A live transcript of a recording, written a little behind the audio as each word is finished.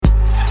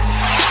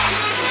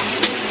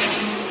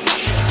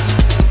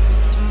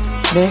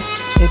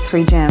This is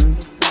Free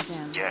Gems,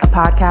 a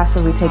podcast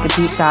where we take a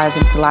deep dive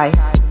into life,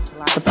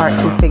 the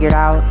parts we figured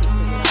out,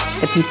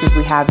 the pieces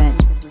we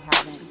haven't,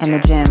 and the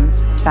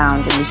gems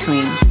found in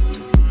between.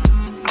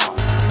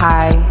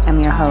 I am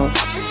your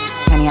host,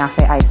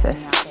 Aniafe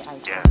Isis.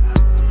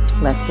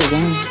 Let's dig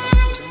in.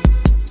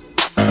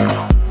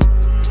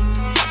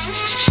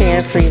 Share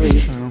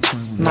freely,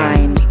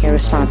 mine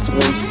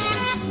irresponsibly.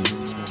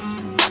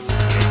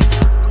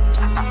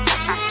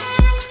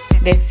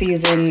 This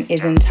season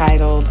is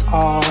entitled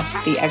All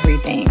the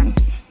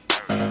Everythings.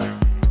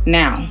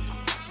 Now,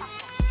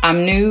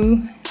 I'm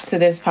new to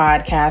this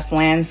podcast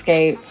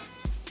landscape.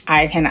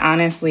 I can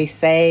honestly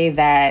say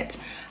that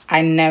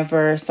I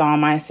never saw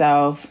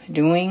myself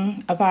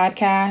doing a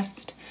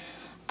podcast.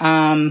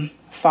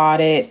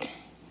 Fought it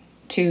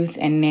tooth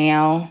and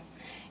nail.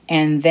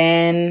 And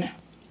then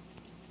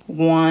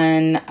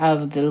one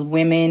of the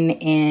women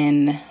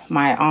in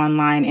my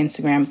online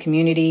Instagram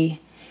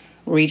community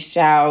reached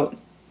out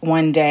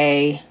one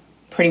day,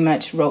 pretty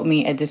much wrote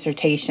me a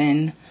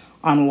dissertation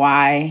on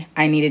why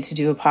I needed to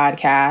do a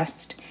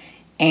podcast,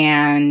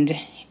 and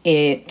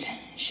it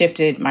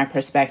shifted my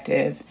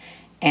perspective,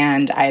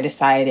 and I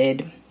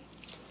decided,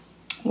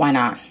 why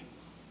not?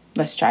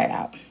 Let's try it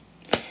out.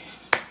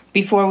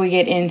 Before we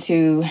get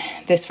into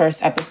this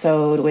first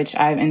episode, which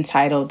I've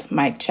entitled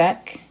Mic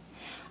Check,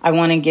 I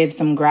want to give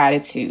some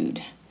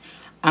gratitude.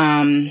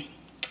 I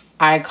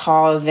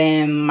call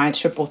them my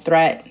triple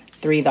threat,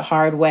 3 the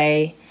hard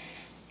way.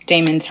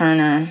 Damon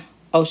Turner,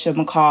 Osha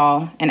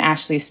McCall, and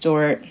Ashley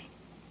Stewart.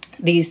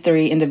 These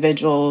 3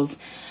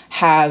 individuals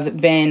have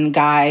been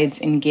guides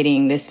in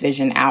getting this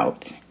vision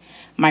out.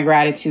 My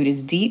gratitude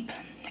is deep,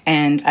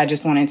 and I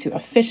just wanted to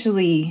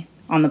officially,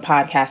 on the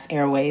podcast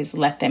airways,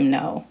 let them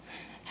know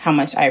how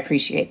much I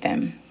appreciate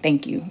them.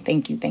 Thank you,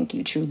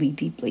 truly,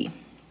 deeply.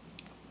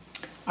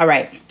 All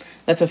right,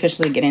 let's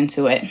officially get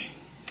into it.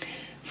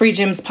 Free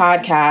Gems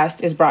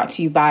podcast is brought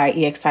to you by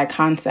EXI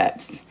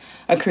Concepts,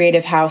 a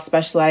creative house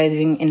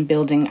specializing in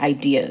building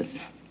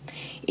ideas.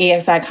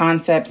 EXI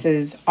Concepts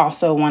is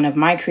also one of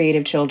my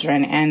creative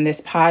children, and this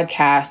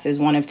podcast is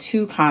one of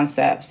 2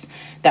 concepts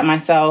that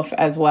myself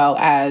as well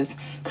as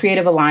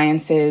Creative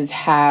Alliances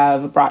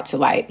have brought to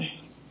light.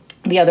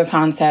 The other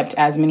concept,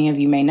 as many of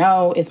you may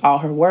know, is All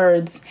Her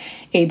Words,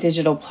 a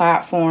digital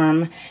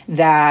platform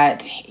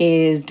that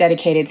is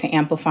dedicated to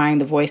amplifying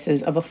the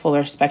voices of a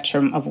fuller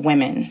spectrum of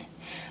women.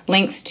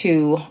 Links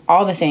to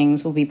all the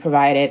things will be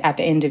provided at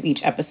the end of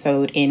each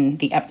episode in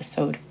the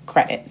episode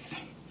credits.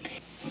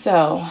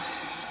 So,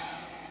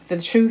 the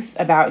truth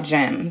about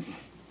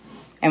gems,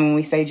 and when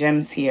we say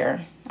gems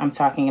here, I'm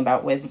talking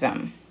about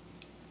wisdom.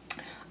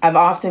 I've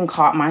often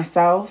caught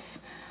myself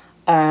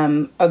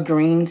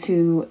agreeing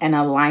to and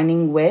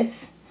aligning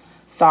with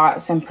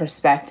thoughts and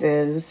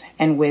perspectives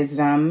and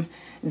wisdom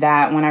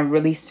that when I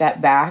really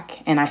step back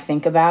and I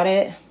think about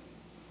it,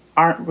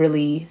 aren't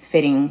really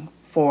fitting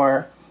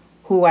for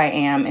who I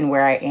am and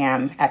where I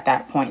am at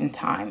that point in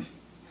time.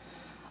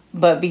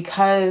 But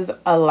because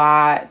a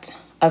lot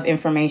of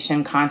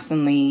information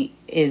constantly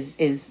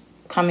is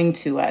coming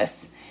to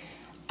us,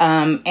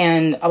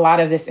 and a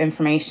lot of this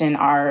information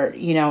are,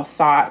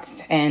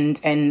 thoughts and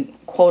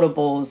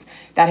quotables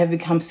that have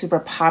become super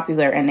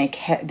popular, and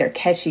they're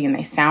catchy and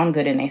they sound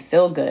good and they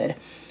feel good,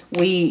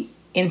 we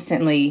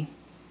instantly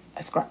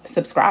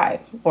subscribe,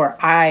 or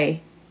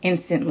I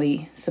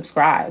instantly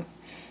subscribe.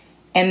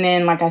 And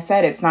then, like I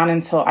said, it's not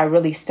until I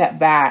really step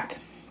back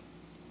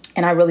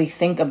and I really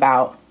think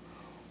about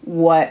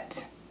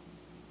what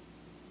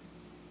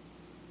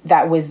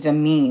that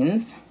wisdom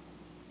means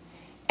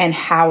and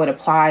how it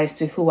applies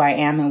to who I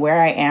am and where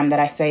I am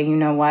that I say, you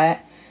know what?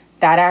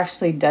 That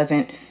actually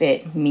doesn't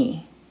fit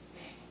me.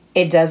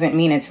 It doesn't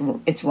mean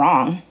it's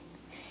wrong.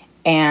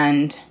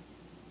 And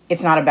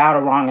it's not about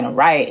a wrong and a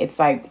right. It's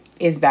like,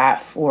 is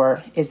that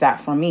for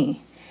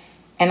me?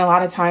 And a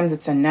lot of times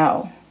it's a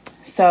no.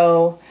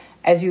 So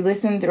as you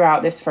listen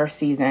throughout this first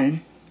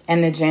season,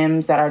 and the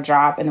gems that are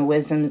dropped and the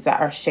wisdoms that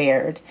are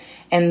shared,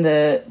 and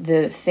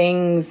the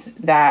things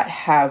that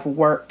have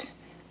worked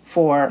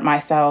for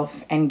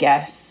myself and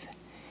guests,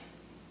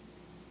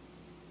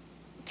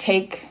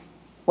 take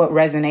what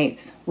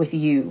resonates with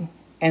you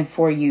and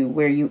for you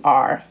where you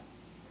are.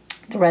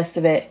 The rest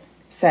of it,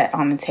 set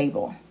on the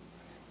table.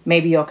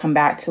 Maybe you'll come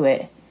back to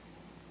it.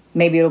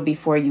 Maybe it'll be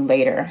for you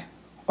later,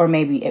 or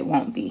maybe it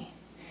won't be.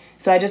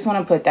 So I just want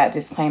to put that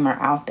disclaimer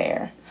out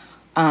there.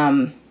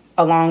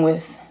 Along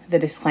with the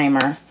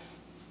disclaimer,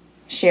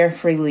 share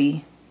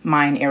freely,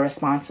 mine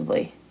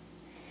irresponsibly.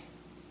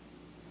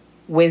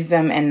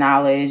 Wisdom and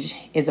knowledge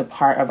is a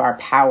part of our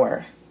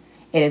power.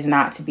 It is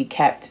not to be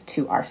kept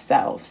to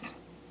ourselves.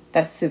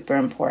 That's super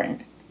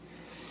important.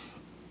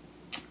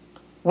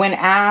 When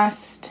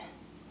asked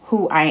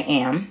who I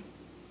am,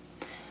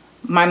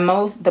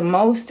 the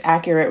most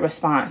accurate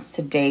response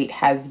to date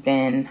has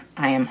been,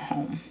 I am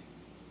home.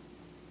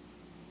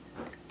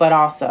 But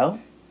also,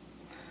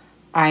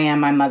 I am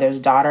my mother's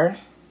daughter.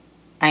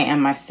 I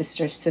am my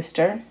sister's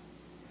sister.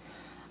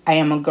 I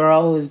am a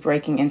girl who is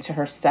breaking into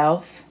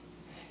herself,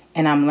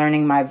 and I'm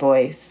learning my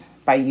voice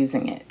by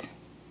using it.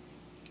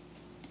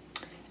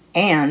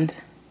 And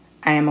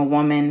I am a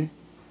woman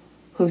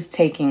who's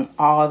taking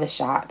all the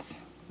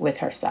shots with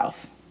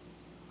herself.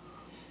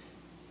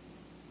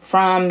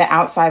 From the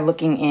outside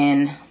looking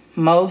in,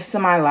 most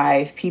of my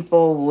life,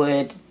 people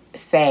would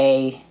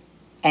say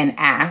and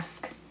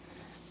ask,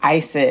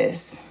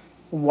 Isis,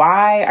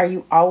 why are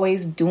you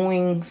always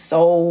doing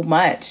so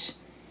much?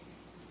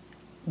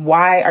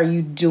 Why are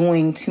you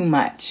doing too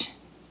much?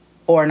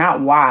 Or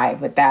not why,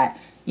 but that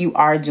you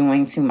are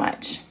doing too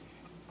much.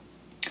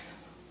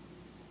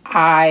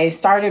 I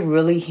started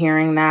really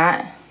hearing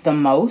that the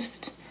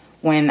most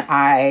when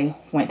I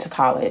went to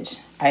college.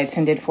 I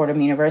attended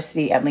Fordham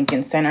University at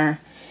Lincoln Center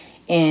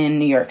in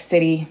New York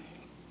City.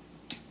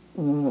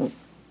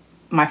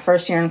 My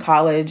first year in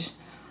college,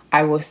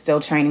 I was still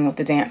training with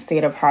the Dance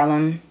Theater of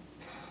Harlem,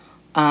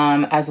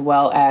 as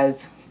well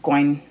as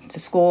going to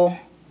school.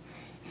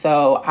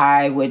 So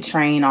I would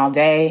train all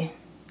day,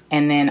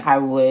 and then I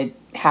would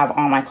have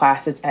all my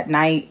classes at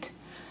night.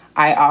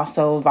 I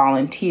also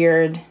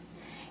volunteered,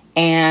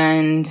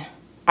 and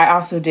I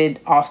also did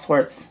all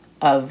sorts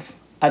of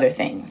other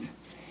things.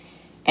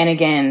 And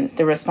again,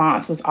 the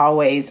response was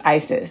always,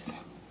 Isis,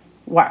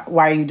 why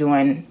are you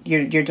doing,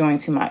 you're doing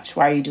too much.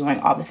 Why are you doing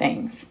all the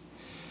things?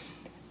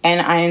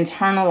 And I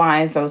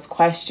internalized those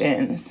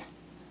questions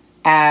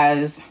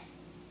as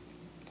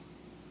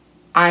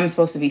I'm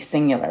supposed to be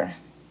singular.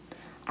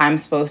 I'm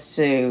supposed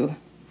to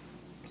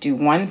do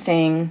one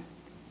thing,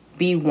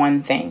 be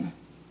one thing.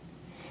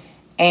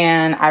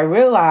 And I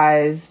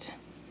realized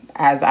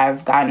as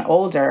I've gotten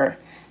older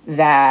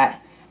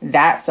that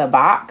that's a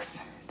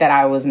box that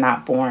I was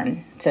not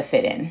born to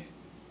fit in.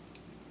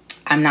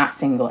 I'm not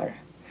singular.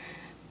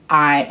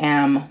 I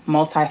am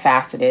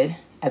multifaceted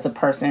as a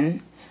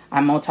person.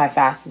 I'm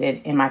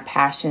multifaceted in my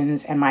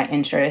passions and my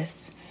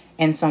interests.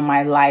 And so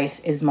my life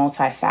is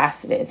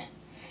multifaceted.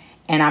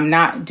 And I'm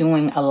not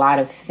doing a lot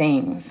of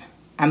things.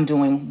 I'm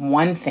doing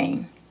one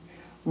thing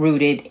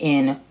rooted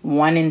in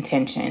one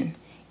intention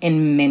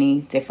in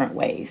many different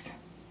ways.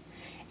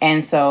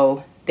 And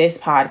so this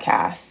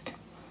podcast,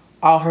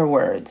 All Her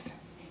Words,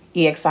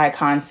 EXI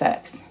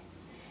Concepts,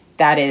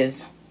 that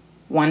is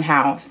one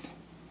house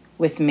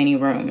with many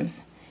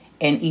rooms.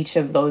 And each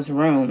of those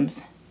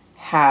rooms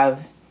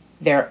have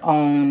their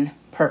own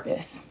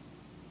purpose,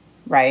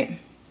 right?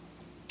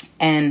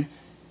 And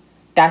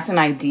that's an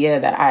idea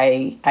that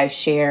I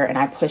share and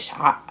I push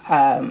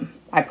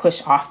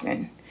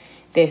often.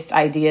 This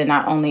idea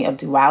not only of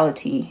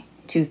duality,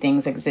 two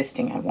things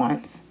existing at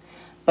once,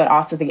 but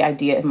also the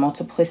idea of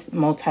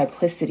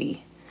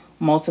multiplicity,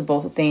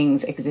 multiple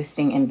things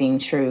existing and being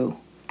true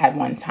at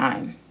one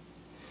time.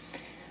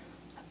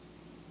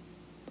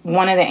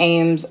 One of the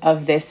aims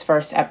of this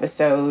first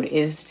episode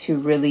is to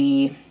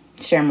really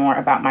share more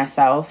about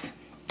myself.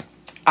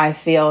 I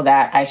feel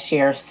that I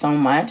share so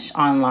much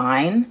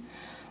online,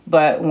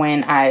 but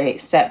when I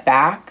step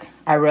back,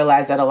 I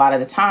realize that a lot of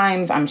the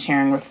times I'm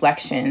sharing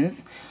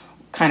reflections,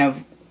 kind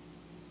of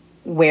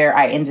where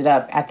I ended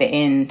up at the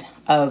end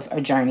of a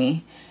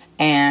journey.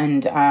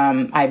 And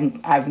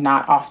I've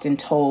not often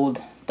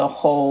told the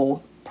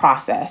whole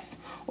process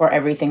or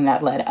everything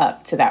that led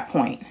up to that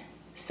point.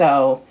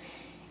 So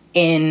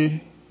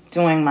in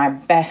doing my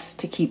best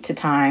to keep to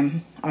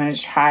time, I'm going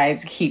to try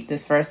to keep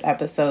this first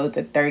episode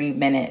to 30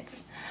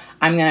 minutes.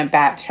 I'm going to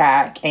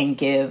backtrack and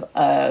give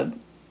a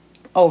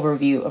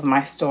overview of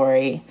my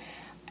story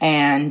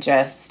and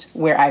just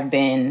where I've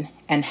been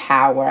and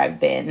how where I've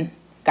been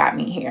got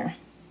me here.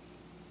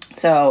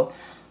 So,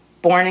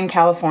 born in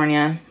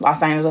California,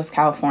 Los Angeles,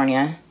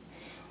 California.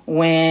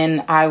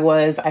 When I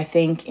was, I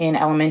think, in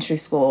elementary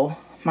school,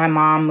 my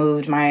mom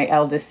moved my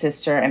eldest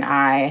sister and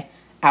I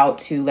out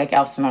to Lake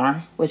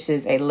Elsinore, which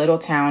is a little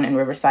town in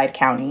Riverside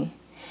County.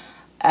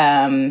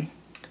 And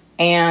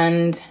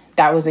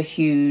that was a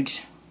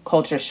huge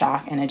culture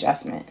shock and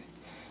adjustment.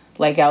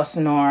 Lake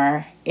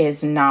Elsinore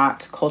is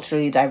not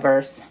culturally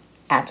diverse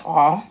at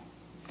all.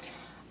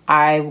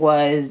 I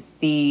was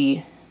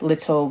the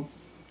little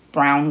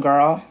brown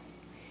girl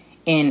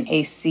in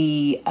a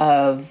sea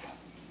of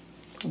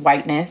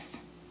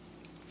whiteness.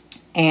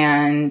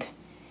 And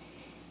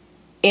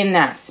in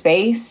that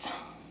space,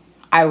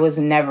 I was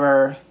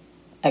never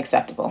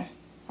acceptable.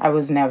 I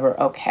was never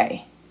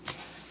okay.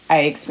 I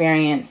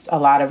experienced a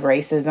lot of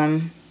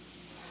racism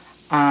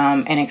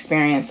and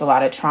experienced a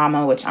lot of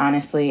trauma, which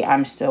honestly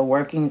I'm still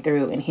working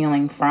through and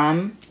healing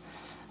from.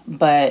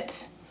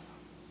 But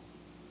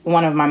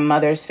one of my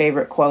mother's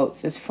favorite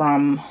quotes is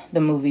from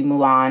the movie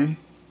Mulan,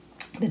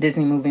 the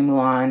Disney movie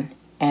Mulan.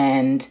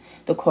 And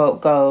the quote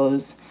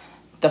goes,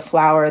 "The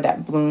flower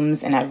that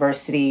blooms in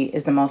adversity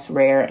is the most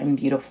rare and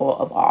beautiful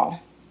of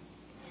all."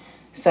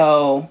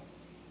 So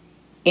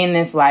in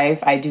this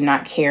life, I do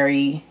not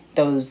carry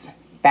those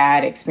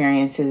bad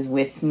experiences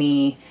with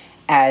me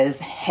as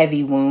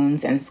heavy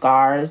wounds and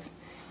scars.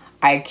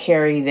 I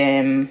carry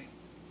them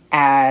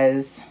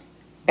as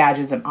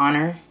badges of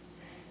honor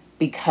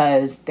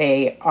because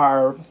they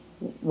are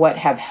what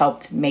have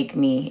helped make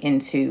me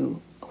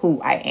into who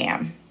I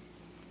am.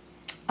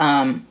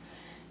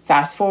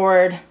 Fast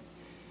forward,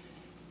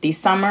 The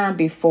summer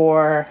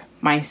before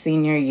my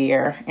senior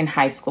year in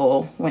high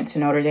school, went to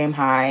Notre Dame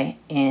High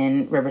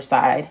in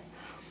Riverside.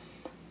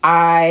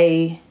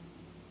 Junior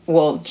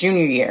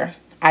year,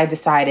 I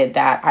decided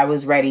that I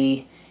was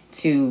ready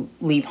to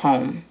leave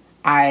home.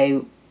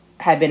 I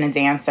had been a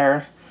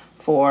dancer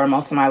for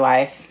most of my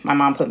life. My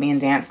mom put me in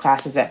dance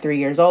classes at 3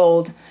 years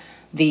old.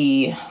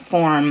 The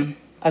form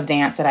of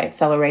dance that I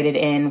accelerated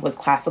in was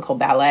classical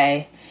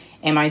ballet.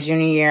 In my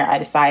junior year, I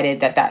decided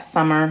that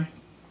summer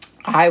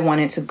I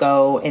wanted to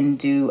go and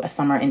do a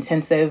summer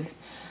intensive.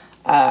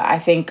 I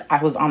think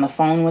I was on the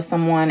phone with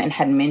someone and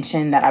had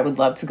mentioned that I would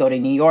love to go to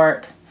New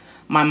York.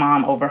 My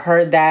mom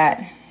overheard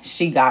that.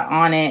 She got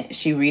on it.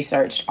 She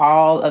researched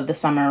all of the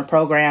summer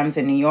programs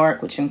in New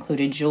York, which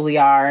included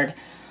Juilliard.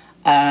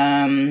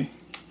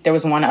 There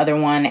was one other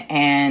one,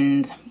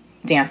 and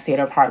Dance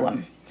Theater of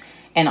Harlem.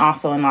 And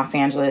also in Los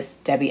Angeles,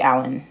 Debbie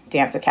Allen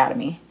Dance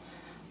Academy.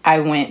 I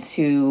went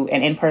to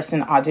an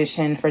in-person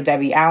audition for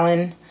Debbie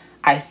Allen.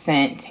 I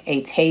sent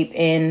a tape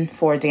in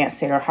for Dance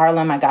Theater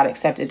Harlem. I got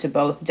accepted to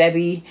both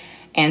Debbie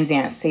and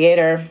Dance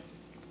Theater.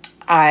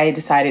 I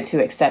decided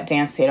to accept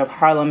Dance Theater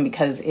Harlem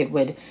because it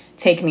would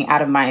take me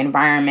out of my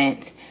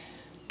environment,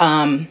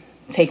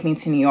 take me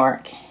to New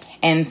York.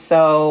 And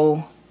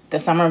so the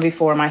summer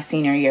before my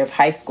senior year of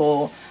high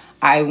school,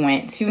 I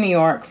went to New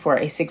York for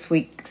a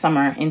 6-week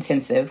summer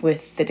intensive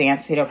with the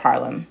Dance Theater of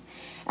Harlem.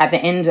 At the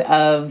end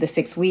of the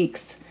 6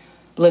 weeks,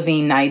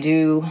 Levine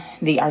Naidoo,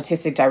 the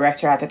artistic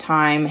director at the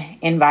time,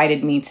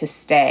 invited me to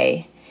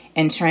stay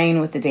and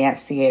train with the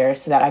dance theater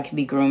so that I could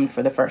be groomed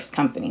for the first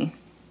company.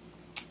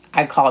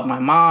 I called my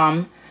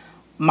mom.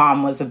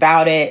 Mom was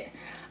about it.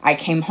 I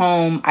came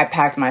home. I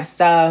packed my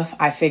stuff.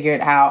 I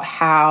figured out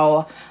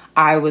how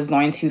I was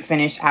going to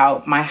finish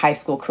out my high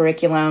school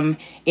curriculum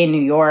in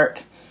New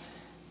York.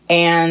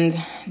 And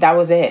that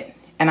was it.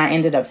 And I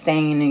ended up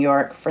staying in New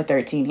York for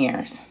 13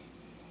 years.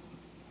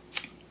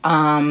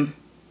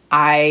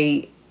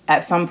 I,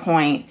 at some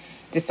point,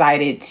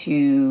 decided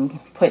to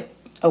put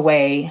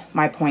away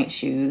my point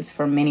shoes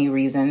for many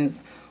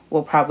reasons.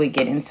 We'll probably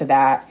get into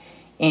that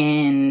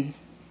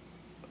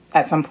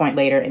at some point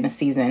later in the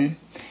season.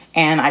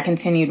 And I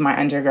continued my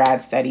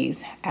undergrad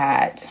studies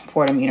at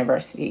Fordham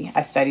University.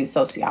 I studied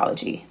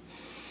sociology.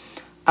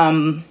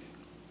 My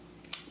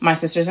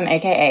sister's an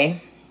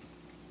AKA.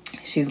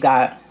 She's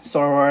got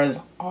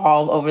sorors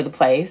all over the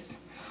place.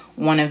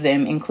 One of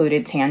them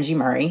included Tangi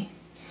Murray,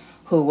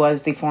 who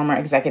was the former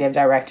executive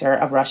director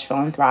of Rush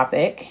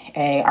Philanthropic,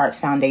 a arts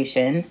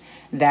foundation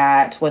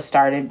that was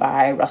started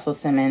by Russell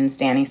Simmons,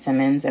 Danny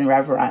Simmons, and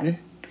Rev Run.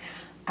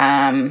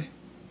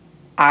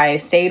 I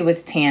stayed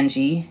with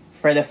Tangi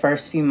for the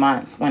first few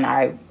months when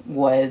I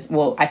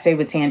stayed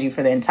with Tangi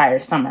for the entire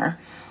summer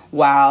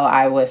while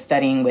I was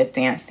studying with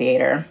dance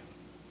theater.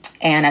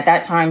 And at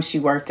that time, she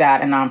worked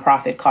at a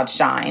nonprofit called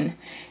Shine.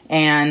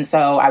 And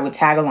so I would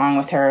tag along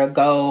with her,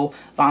 go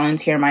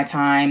volunteer my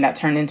time. That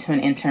turned into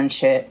an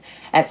internship.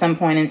 At some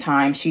point in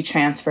time, she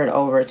transferred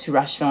over to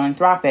Rush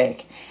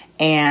Philanthropic.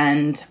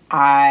 And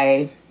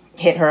I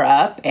hit her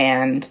up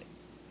and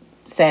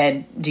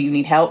said, "Do you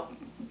need help?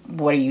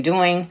 What are you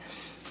doing?"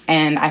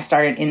 And I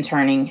started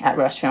interning at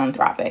Rush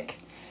Philanthropic.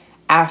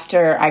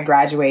 After I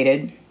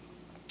graduated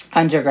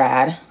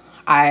undergrad,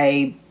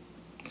 I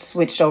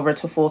switched over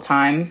to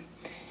full-time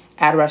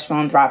at Rush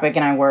Philanthropic,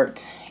 and I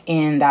worked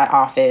in that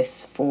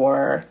office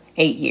for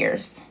 8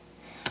 years.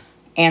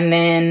 And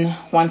then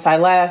once I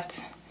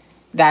left,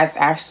 that's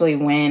actually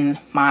when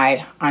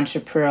my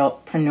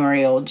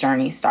entrepreneurial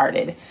journey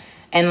started.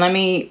 And let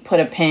me put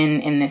a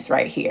pin in this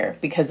right here,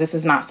 because this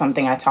is not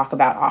something I talk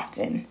about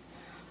often.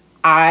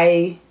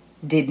 I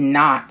did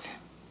not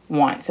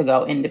want to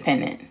go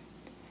independent.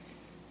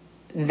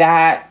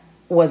 That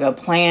was a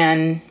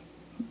plan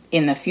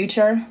in the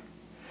future,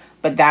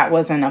 but that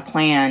wasn't a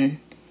plan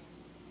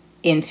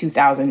in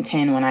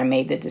 2010 when I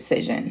made the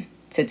decision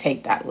to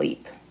take that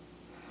leap.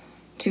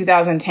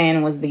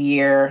 2010 was the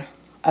year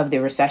of the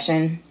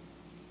recession.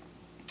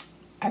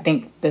 I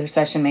think the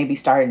recession maybe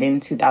started in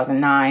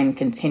 2009,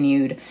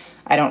 continued.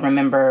 I don't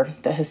remember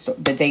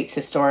the dates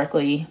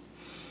historically,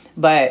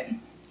 but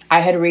I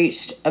had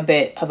reached a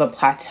bit of a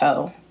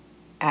plateau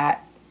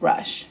at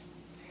Rush.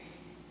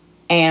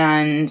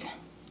 And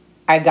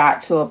I got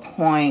to a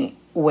point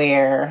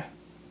where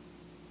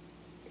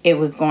it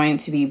was going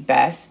to be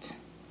best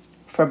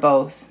for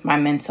both my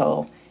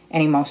mental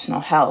and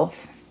emotional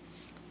health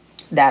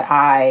that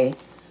I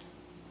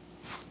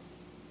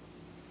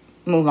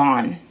move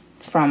on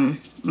from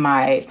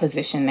my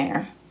position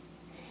there.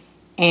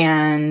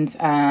 And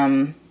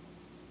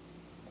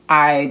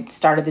I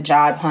started the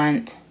job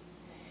hunt.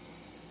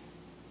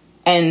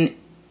 And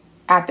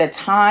at the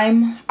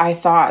time, I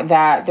thought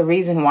that the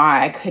reason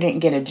why I couldn't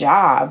get a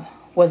job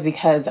was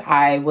because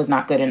I was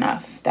not good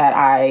enough, that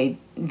I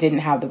didn't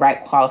have the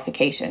right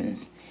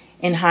qualifications.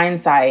 In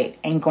hindsight,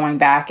 and going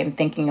back and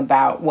thinking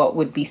about what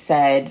would be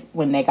said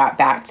when they got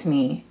back to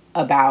me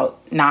about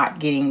not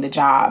getting the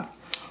job,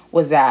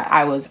 was that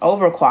I was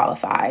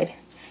overqualified.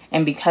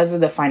 And because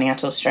of the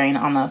financial strain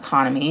on the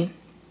economy,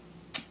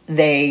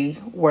 they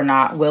were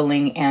not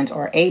willing and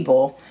or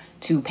able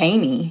to pay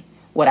me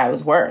what I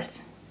was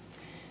worth.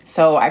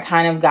 So I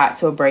kind of got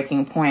to a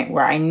breaking point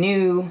where I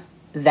knew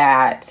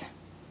that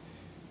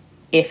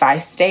if I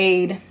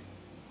stayed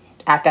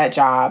at that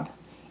job,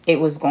 it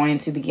was going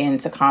to begin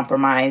to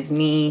compromise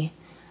me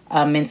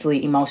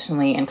mentally,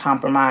 emotionally, and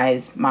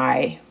compromise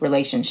my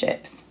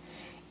relationships.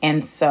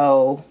 And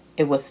so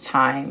it was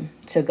time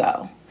to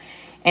go.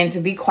 And to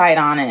be quite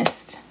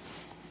honest,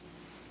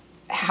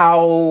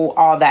 how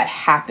all that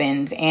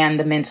happened and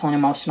the mental and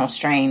emotional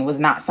strain was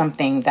not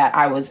something that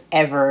I was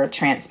ever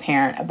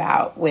transparent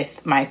about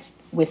with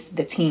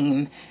the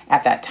team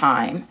at that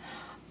time.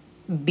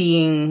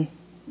 Being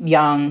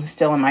young,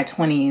 still in my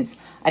 20s,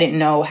 I didn't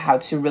know how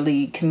to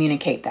really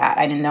communicate that.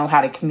 I didn't know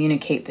how to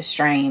communicate the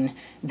strain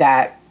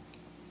that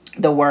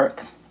the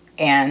work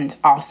and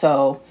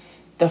also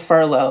the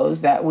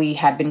furloughs that we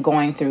had been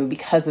going through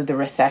because of the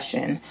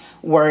recession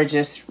were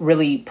just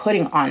really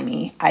putting on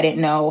me. I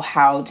didn't know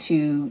how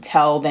to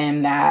tell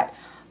them that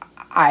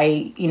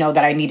I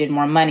needed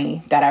more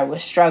money, that I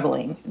was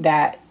struggling,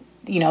 that,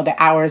 the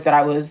hours that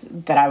I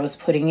was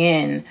putting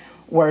in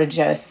were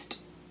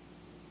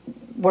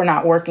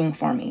not working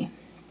for me.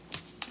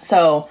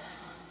 So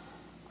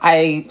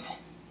I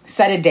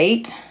set a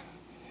date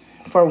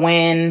for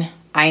when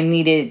I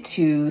needed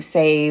to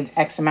save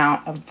X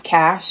amount of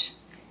cash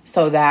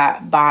so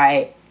that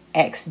by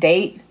X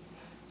date,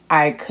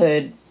 I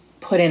could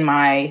put in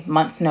my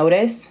month's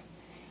notice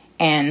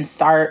and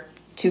start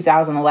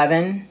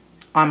 2011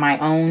 on my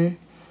own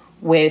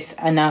with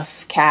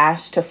enough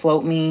cash to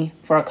float me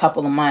for a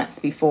couple of months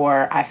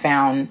before I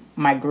found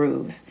my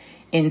groove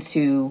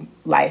into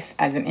life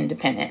as an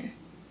independent.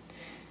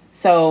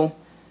 So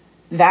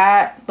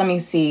let me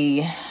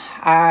see,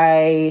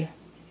 I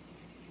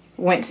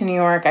went to New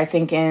York, I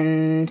think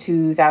in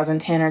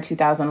 2010 or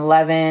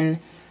 2011,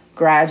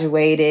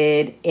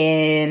 graduated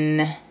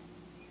in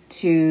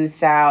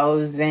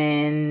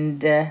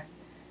 2000,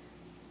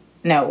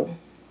 no,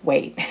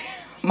 wait,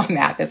 my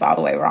math is all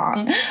the way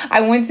wrong. I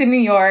went to New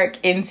York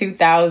in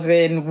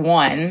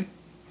 2001.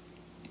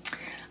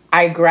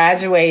 I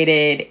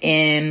graduated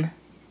in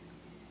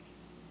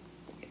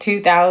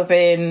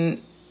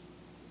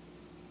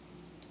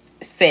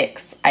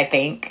 2006, I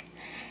think,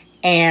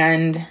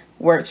 and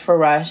worked for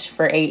Rush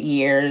for 8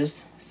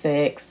 years,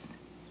 6.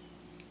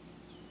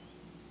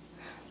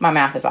 My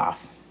math is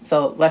off,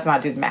 so let's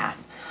not do the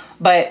math.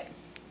 But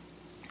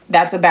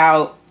that's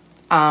about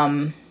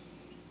 10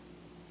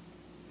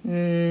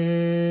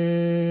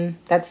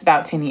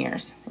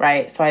 years,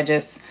 right? So I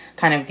just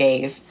kind of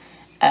gave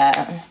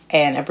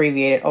an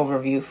abbreviated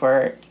overview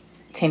for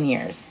 10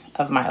 years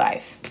of my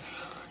life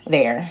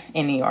there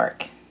in New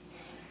York.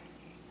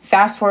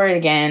 Fast forward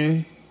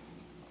again,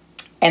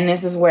 and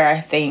this is where I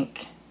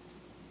think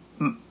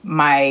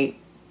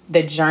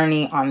the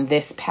journey on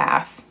this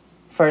path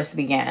first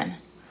began.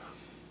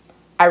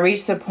 I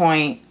reached a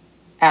point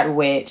at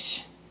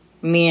which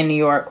me and New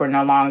York were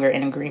no longer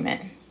in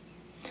agreement.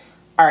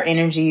 Our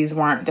energies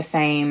weren't the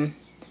same.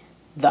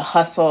 The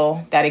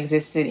hustle that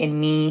existed in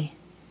me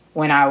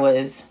when I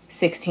was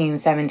 16,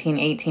 17,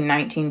 18,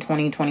 19,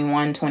 20,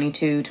 21,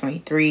 22,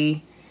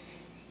 23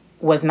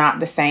 was not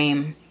the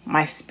same.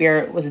 My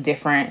spirit was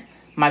different.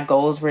 My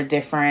goals were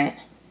different.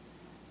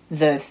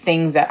 The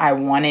things that I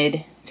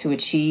wanted to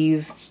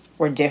achieve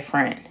were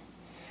different.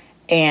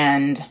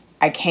 And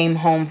I came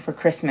home for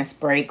Christmas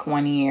break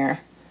one year.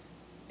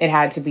 It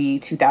had to be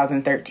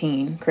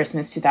 2013,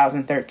 Christmas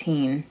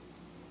 2013.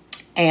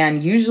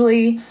 And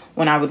usually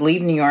when I would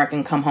leave New York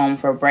and come home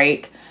for a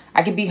break,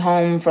 I could be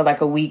home for like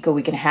a week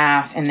and a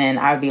half. And then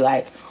I would be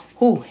like,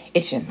 ooh,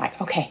 itching.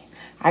 Like, okay,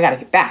 I got to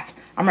get back.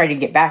 I'm ready to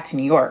get back to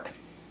New York.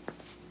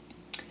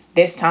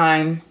 This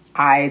time,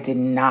 I did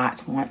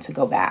not want to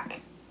go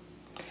back.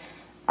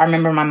 I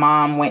remember my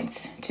mom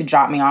went to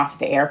drop me off at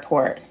the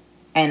airport,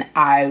 and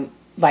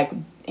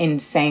in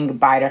saying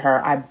goodbye to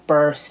her, I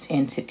burst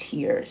into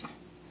tears.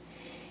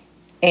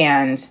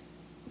 And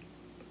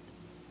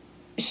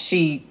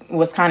she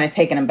was kind of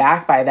taken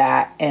aback by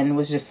that and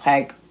was just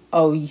like,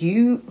 oh,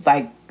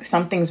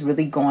 something's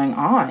really going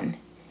on.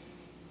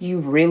 You're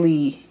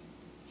ready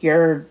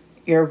to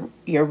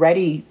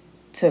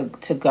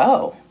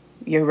go.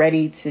 You're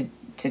ready to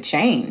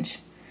change.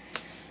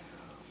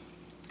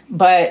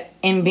 But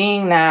in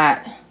being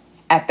that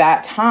at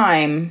that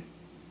time,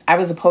 I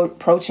was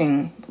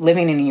approaching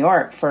living in New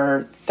York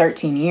for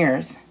 13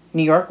 years.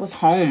 New York was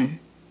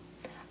home.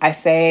 I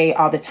say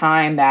all the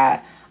time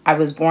that I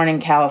was born in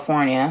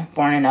California,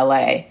 born in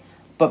LA,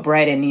 but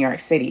bred in New York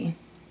City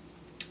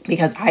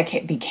because I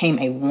became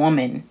a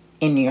woman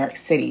in New York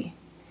City.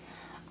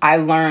 I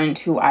learned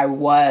who I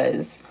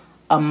was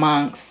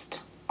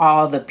amongst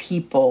all the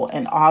people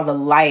and all the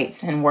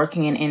lights, and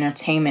working in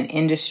entertainment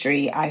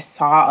industry. I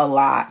saw a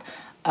lot.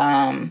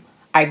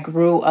 I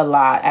grew a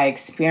lot. I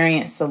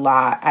experienced a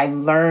lot. I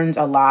learned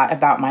a lot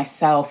about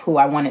myself, who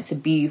I wanted to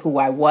be, who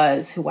I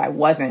was, who I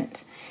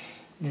wasn't.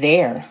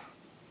 There.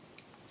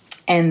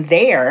 And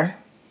there,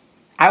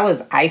 I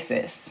was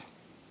Isis,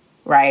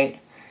 right?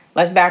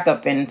 let's back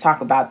up and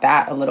talk about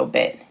that a little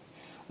bit.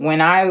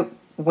 When I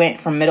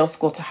went from middle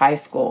school to high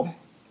school,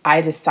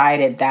 I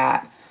decided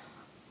that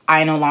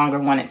I no longer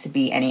wanted to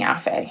be Eni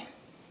Afe.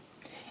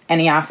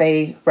 Eni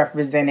Afe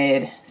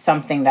represented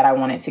something that I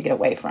wanted to get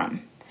away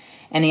from.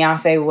 Eni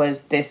Afe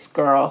was this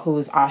girl who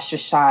was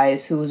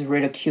ostracized, who was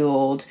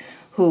ridiculed,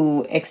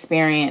 who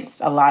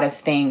experienced a lot of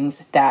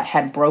things that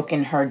had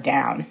broken her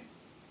down.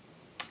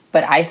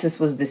 But Isis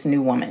was this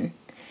new woman,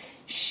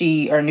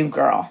 new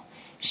girl.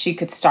 She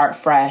could start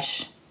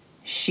fresh.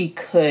 She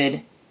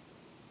could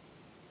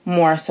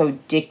more so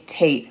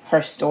dictate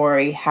her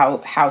story,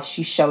 how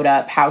she showed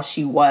up, how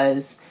she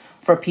was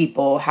for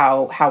people,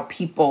 how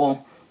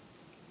people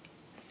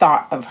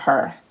thought of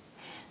her.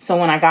 So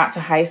when I got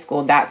to high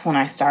school, that's when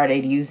I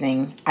started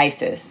using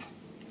Isis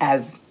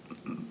as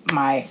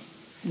my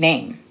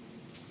name.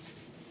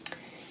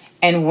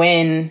 And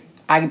when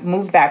I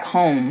moved back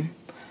home,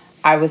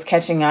 I was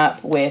catching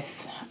up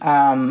with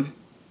my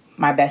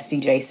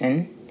bestie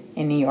Jason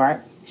in New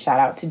York. Shout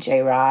out to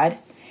J-Rod.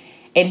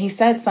 And he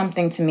said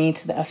something to me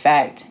to the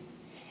effect,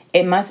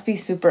 it must be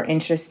super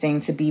interesting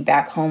to be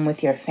back home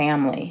with your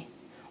family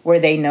where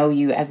they know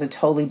you as a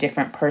totally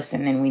different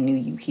person than we knew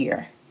you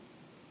here.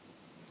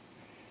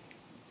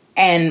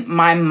 And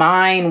my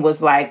mind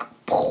was like,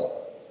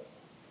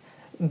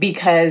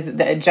 because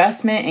the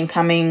adjustment in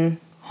coming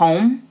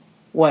home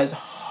was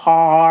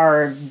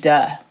hard.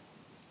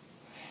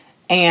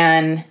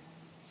 And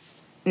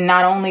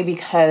not only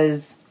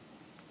because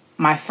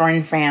my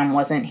friend fam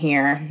wasn't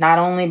here, not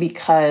only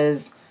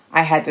because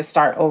I had to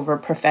start over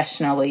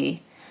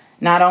professionally,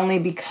 not only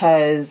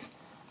because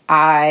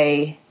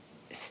I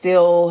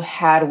still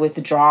had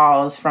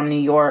withdrawals from New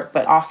York,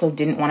 but also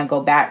didn't want to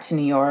go back to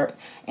New York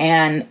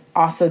and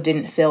also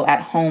didn't feel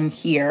at home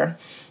here.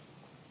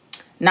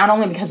 Not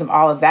only because of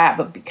all of that,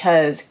 but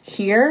because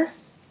here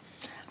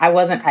I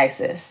wasn't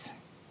Isis.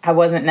 I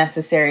wasn't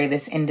necessarily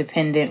this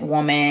independent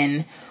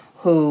woman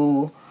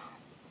who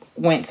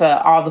went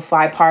to all the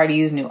fly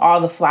parties, knew all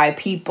the fly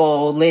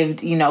people, lived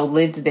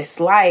this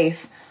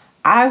life.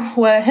 I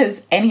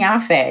was Eni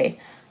Afe,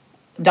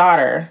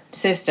 daughter,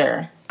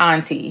 sister,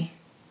 auntie.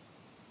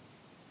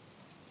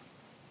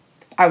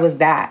 I was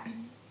that.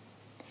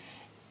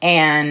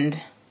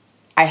 And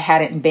I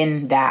hadn't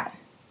been that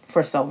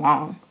for so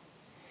long.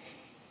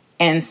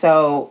 And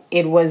so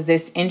it was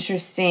this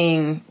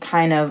interesting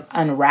kind of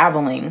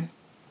unraveling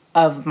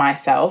of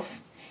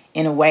myself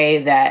in a way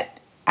that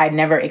I'd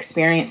never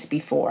experienced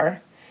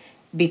before,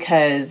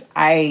 because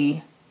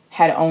I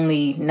had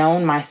only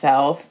known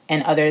myself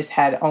and others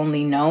had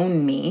only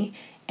known me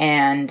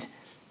and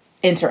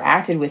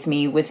interacted with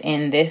me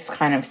within this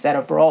kind of set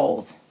of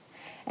roles.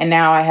 And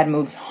now I had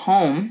moved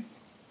home,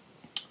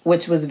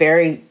 which was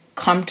very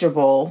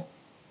comfortable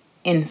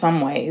in some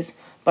ways,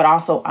 but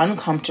also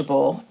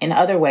uncomfortable in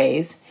other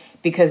ways,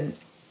 because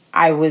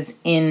I was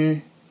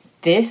in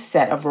this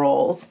set of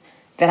roles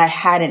that I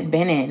hadn't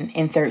been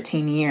in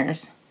 13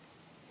 years.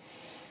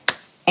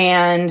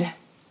 And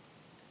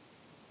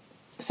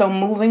so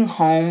moving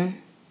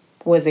home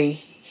was a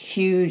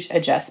huge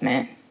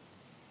adjustment.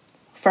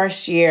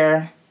 First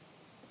year,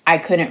 I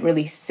couldn't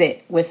really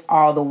sit with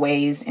all the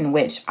ways in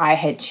which I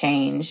had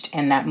changed,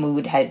 and that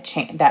move had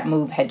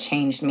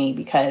changed me,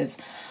 because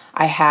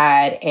I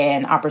had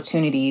an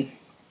opportunity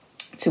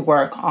to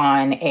work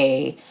on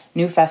a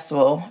new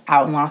festival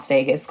out in Las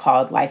Vegas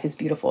called Life is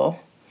Beautiful.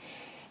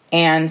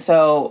 And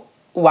so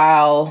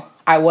while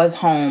I was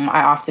home,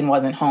 I often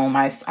wasn't home.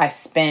 I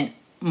spent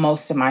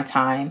most of my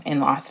time in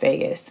Las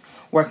Vegas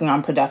working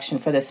on production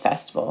for this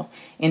festival.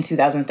 In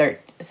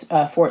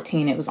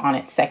 2014, it was on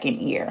its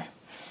second year.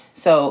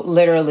 So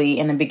literally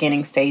in the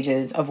beginning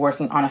stages of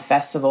working on a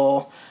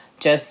festival,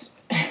 just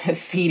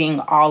feeding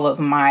all of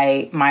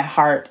my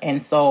heart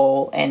and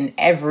soul and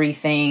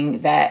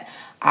everything that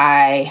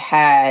I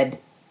had,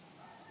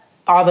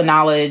 all the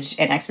knowledge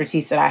and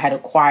expertise that I had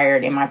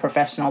acquired in my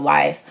professional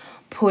life,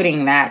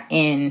 putting that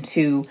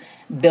into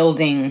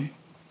building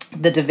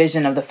the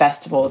division of the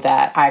festival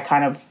that I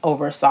kind of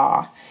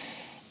oversaw.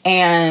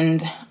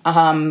 And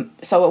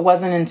so it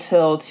wasn't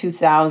until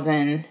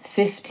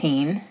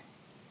 2015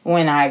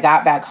 when I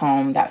got back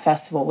home, that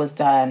festival was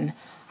done.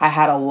 I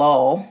had a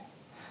lull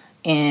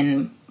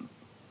in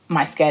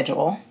my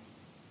schedule,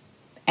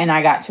 and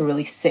I got to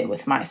really sit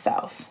with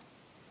myself.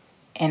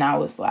 And I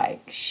was like,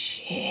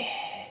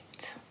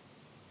 shit,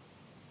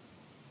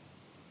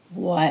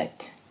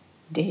 what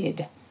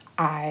did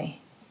I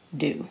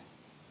do?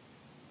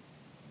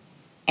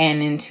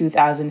 And in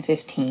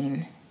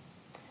 2015,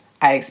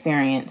 I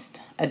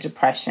experienced a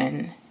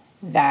depression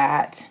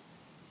that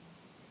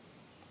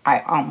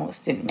I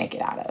almost didn't make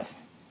it out of.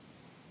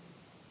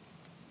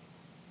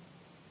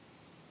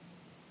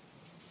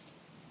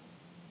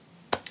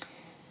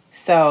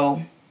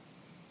 So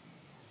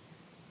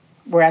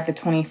we're at the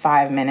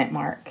 25-minute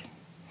mark.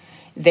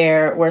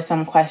 There were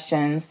some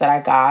questions that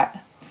I got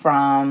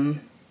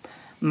from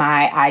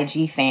my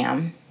IG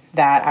fam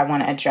that I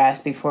want to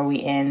address before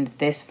we end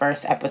this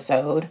first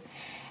episode.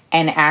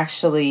 And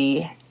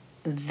actually,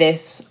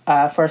 this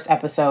first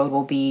episode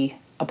will be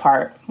a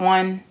part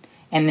 1,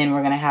 and then we're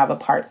going to have a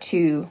part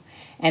 2.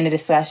 And the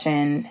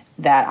discussion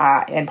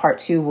and part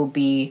 2 will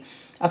be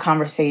a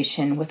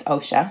conversation with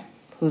Osha,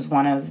 who's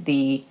one of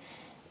the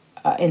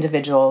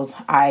individuals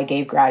I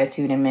gave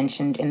gratitude and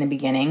mentioned in the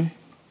beginning.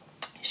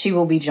 She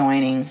will be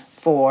joining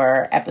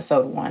for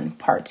episode 1,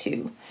 part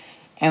 2.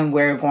 And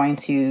we're going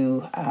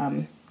to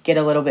get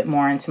a little bit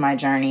more into my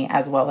journey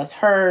as well as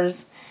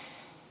hers,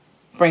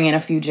 bring in a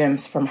few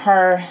gems from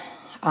her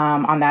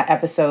on that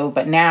episode.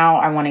 But now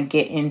I want to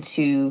get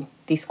into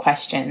these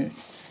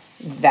questions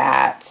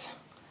that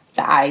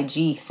the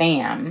IG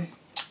fam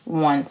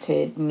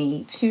wanted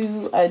me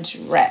to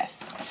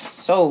address.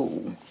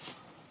 So,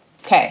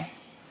 okay.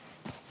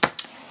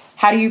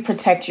 How do you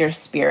protect your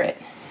spirit?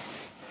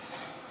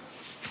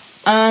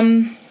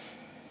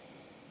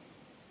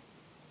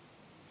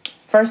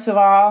 First of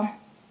all,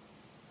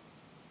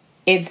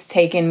 it's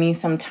taken me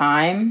some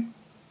time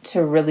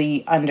to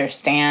really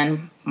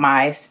understand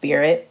my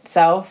spirit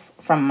self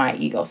from my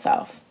ego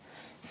self.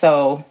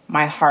 So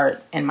my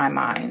heart and my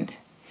mind.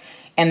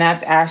 And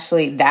that's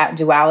actually, that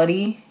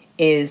duality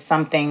is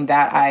something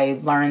that I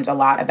learned a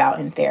lot about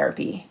in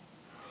therapy.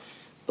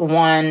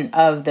 One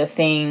of the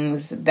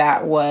things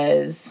that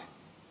was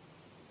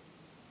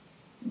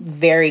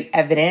very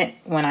evident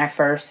when I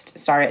first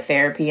started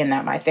therapy, and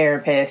that my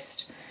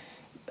therapist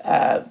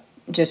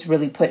just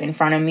really put in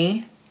front of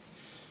me,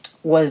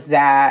 was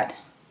that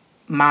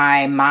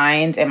my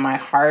mind and my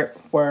heart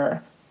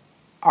were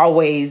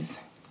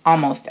always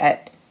almost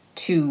at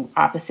two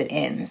opposite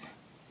ends.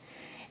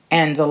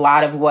 And a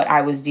lot of what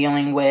I was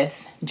dealing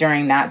with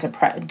during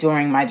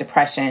during my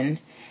depression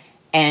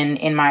and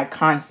in my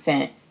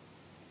constant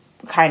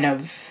kind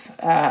of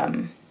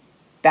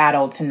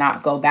battle to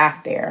not go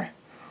back there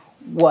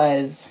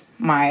was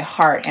my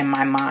heart and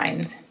my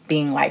mind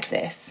being like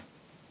this.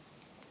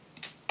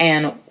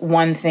 And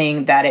one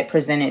thing that it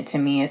presented to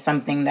me is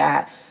something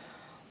that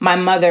my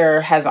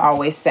mother has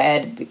always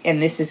said, and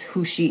this is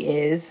who she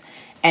is.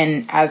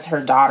 And as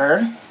her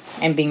daughter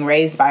and being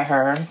raised by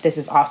her, this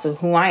is also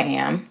who I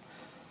am.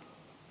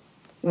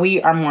 We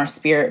are more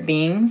spirit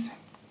beings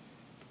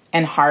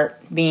and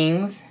heart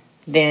beings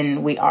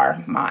than we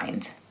are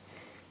mind.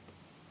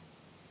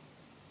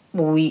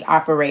 We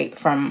operate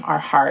from our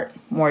heart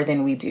more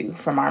than we do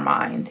from our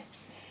mind.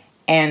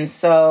 And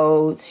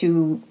so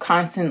to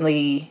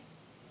constantly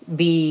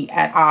be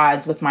at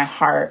odds with my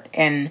heart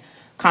and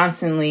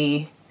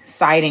constantly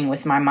siding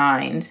with my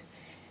mind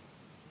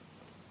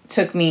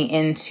took me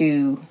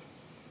into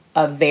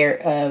a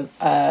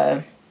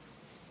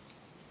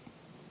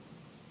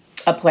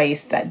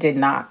place that did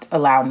not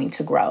allow me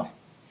to grow.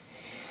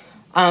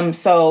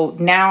 So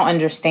now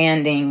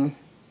understanding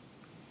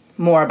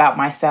more about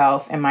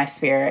myself and my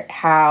spirit,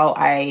 how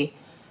I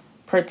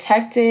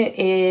protect it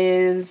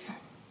is,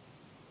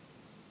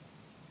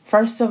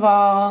 first of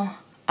all,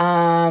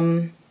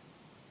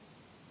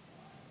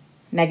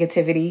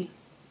 negativity.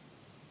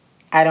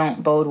 I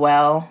don't bode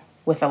well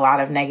with a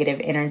lot of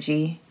negative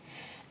energy.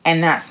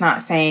 And that's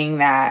not saying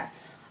that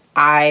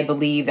I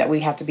believe that we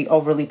have to be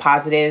overly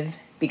positive,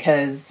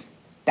 because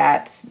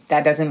that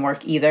doesn't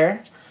work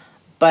either.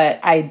 But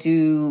I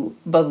do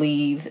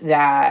believe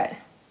that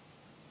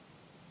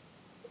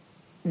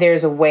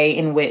there's a way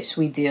in which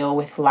we deal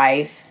with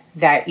life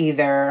that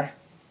either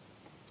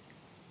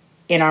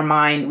in our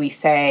mind we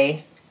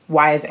say,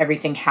 why is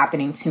everything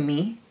happening to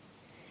me?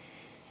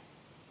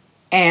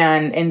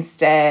 And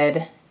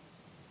instead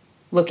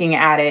looking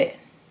at it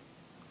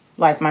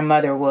like my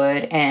mother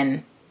would,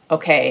 and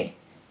okay,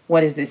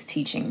 what is this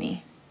teaching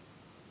me?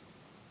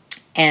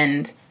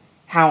 And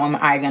how am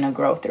I going to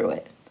grow through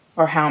it?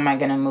 Or how am I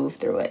going to move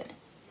through it?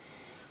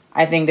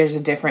 I think there's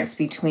a difference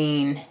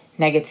between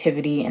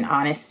negativity and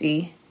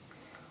honesty.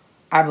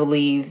 I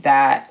believe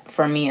that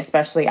for me,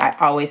 especially, I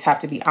always have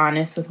to be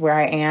honest with where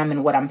I am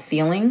and what I'm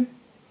feeling.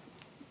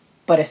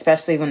 But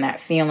especially when that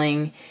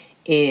feeling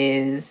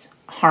is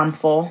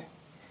harmful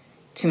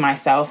to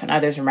myself and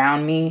others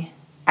around me,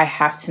 I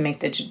have to make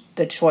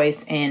the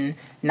choice in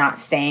not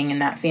staying in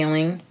that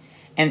feeling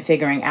and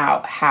figuring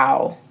out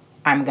how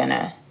I'm going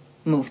to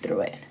move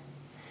through it.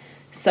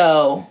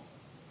 So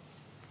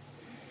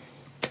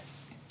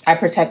I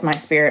protect my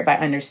spirit by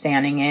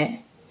understanding it,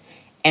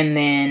 and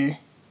then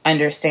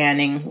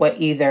understanding what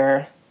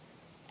either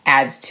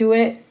adds to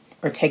it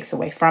or takes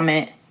away from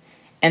it,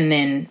 and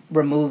then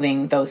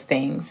removing those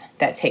things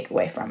that take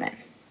away from it.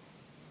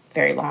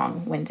 Very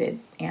long-winded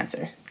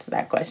answer to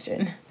that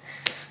question.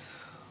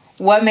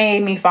 What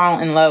made me fall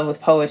in love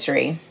with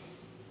poetry?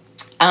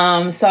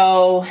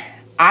 So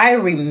I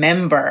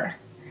remember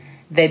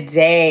the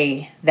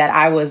day that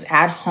I was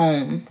at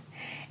home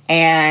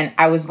and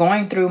I was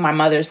going through my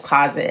mother's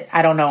closet.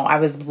 I don't know, I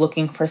was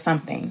looking for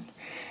something.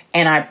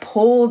 And I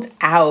pulled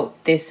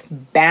out this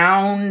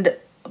bound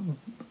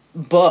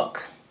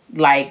book,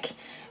 like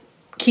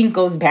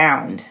Kinko's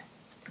bound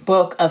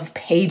book of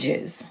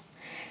pages.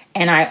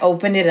 And I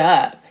opened it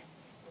up,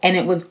 and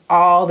it was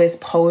all this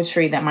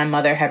poetry that my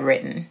mother had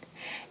written.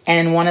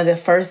 And one of the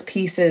first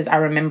pieces I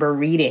remember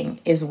reading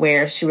is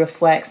where she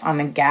reflects on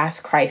the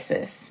gas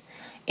crisis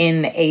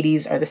in the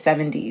 80s or the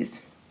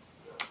 70s.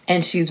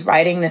 And she's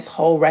writing this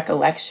whole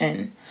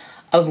recollection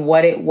of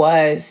what it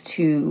was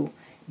to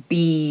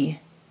be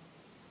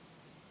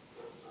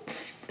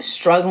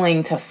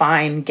struggling to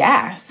find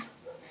gas.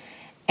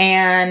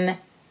 And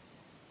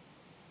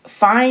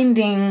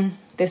finding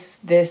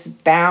this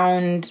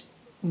bound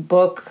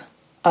book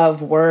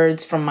of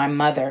words from my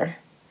mother,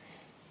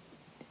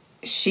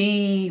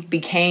 she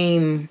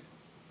became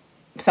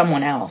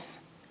someone else.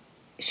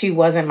 She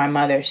wasn't my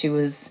mother. She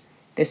was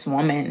this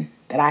woman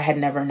that I had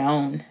never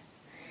known.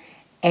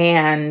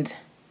 And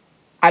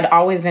I'd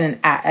always been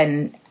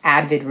an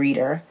avid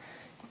reader.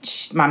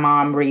 My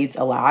mom reads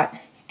a lot.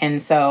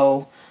 And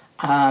so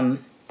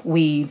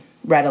we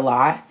read a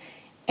lot.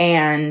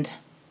 And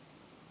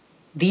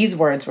these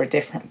words were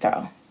different,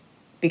 though,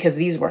 because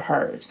these were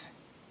hers.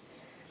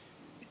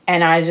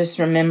 And I just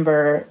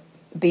remember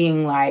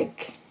being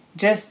like,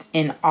 just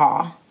in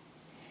awe.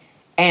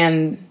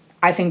 And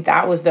I think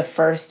that was the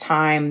first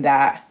time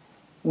that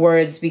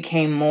words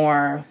became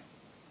more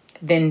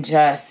than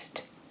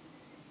just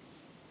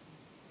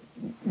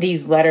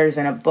these letters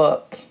in a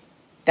book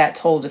that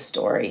told a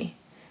story,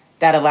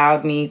 that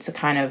allowed me to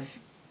kind of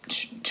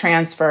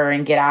transfer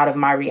and get out of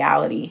my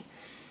reality.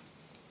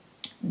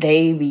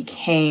 They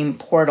became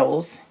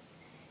portals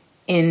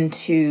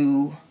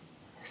into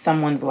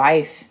someone's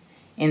life,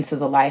 into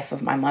the life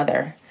of my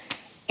mother.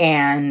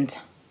 And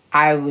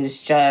I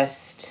was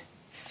just,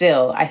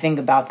 still, I think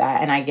about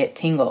that and I get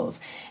tingles.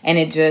 And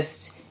it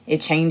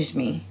changed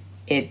me.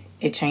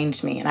 It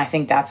changed me. And I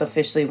think that's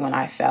officially when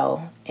I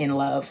fell in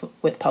love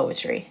with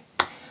poetry.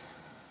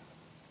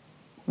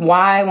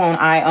 Why won't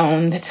I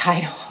own the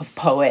title of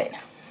poet?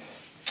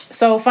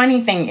 So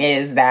funny thing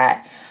is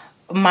that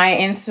my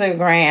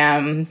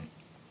Instagram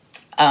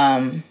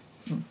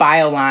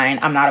bio line,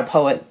 I'm not a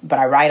poet, but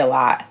I write a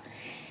lot,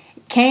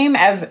 came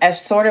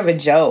as sort of a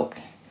joke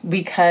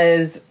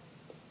because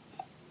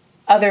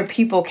other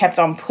people kept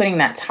on putting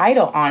that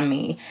title on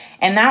me.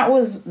 And that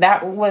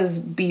was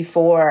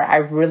before I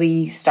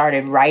really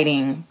started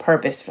writing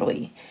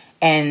purposefully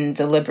and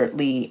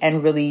deliberately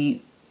and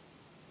really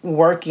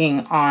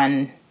working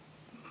on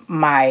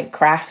my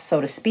craft,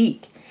 so to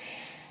speak.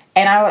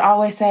 And I would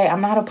always say,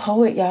 I'm not a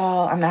poet,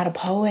 y'all. I'm not a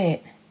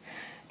poet.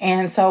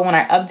 And so when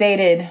I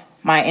updated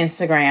my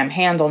Instagram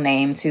handle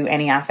name to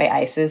Eniafe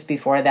Isis,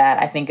 before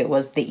that, I think it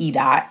was the E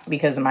dot,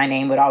 because my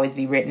name would always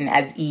be written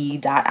as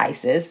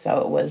E.Isis.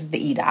 So it was the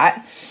E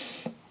dot.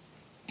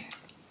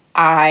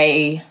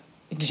 I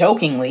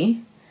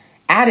jokingly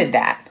added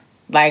that.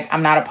 Like,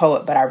 I'm not a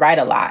poet, but I write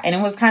a lot. And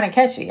it was kind of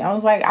catchy. I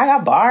was like, I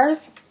got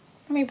bars.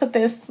 Let me put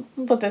this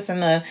in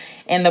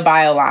the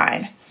bio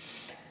line.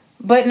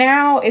 But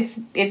now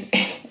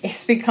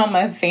it's become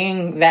a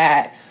thing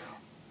that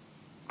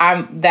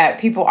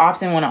people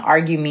often want to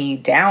argue me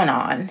down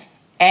on.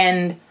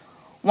 And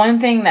one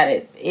thing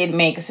that it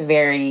makes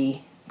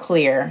very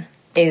clear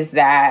is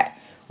that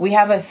we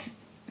have a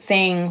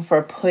thing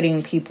for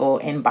putting people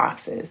in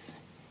boxes,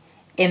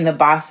 in the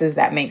boxes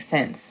that make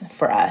sense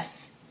for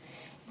us,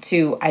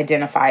 to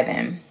identify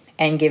them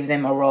and give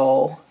them a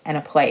role and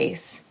a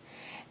place.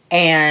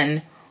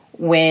 And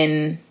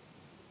when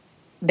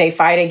they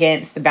fight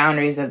against the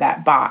boundaries of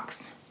that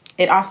box,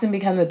 it often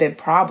becomes a big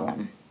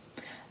problem.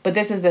 But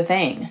this is the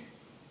thing.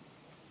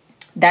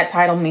 That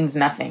title means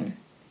nothing.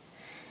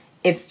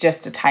 It's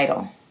just a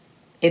title.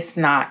 It's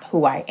not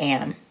who I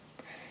am.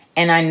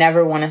 And I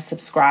never want to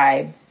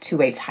subscribe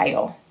to a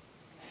title,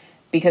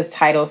 because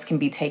titles can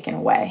be taken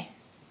away.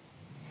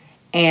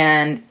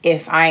 And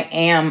if I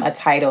am a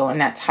title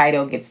and that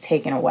title gets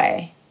taken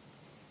away,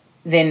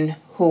 then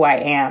who I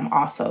am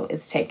also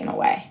is taken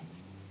away.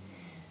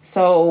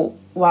 So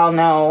while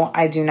no,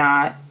 I do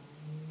not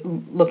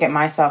look at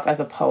myself as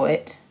a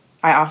poet,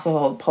 I also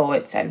hold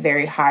poets at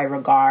very high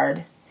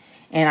regard.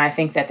 And I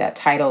think that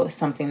title is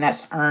something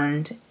that's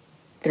earned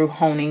through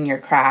honing your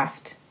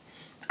craft.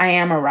 I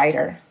am a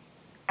writer.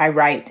 I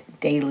write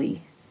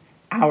daily,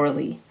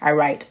 hourly. I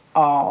write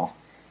all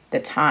the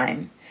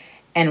time.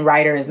 And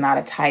writer is not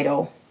a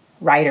title.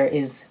 Writer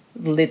is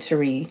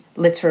literally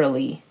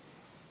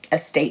a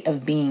state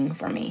of being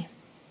for me.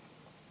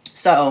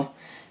 So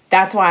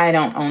that's why I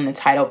don't own the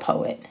title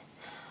poet.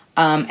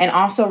 And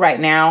also right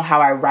now, how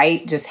I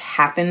write just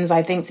happens,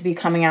 I think, to be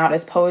coming out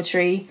as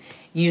poetry.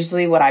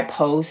 Usually what I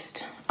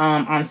post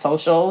on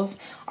socials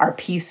are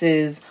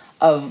pieces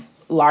of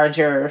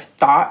larger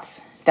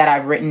thoughts that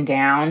I've written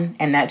down,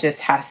 and that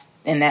just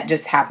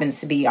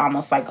happens to be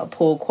almost like a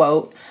pull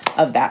quote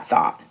of that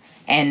thought.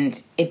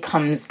 And it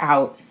comes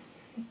out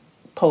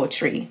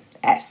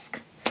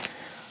poetry-esque.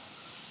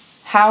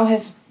 How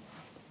has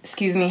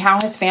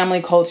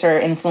family culture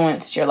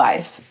influenced your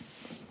life?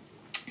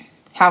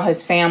 How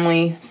has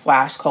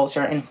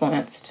family/culture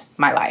influenced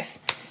my life?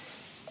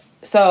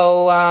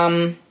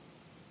 So,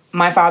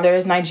 my father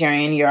is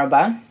Nigerian,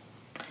 Yoruba.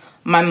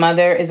 My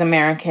mother is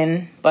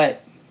American,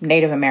 but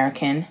Native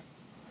American.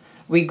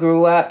 We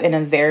grew up in a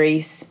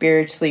very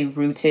spiritually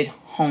rooted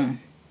home.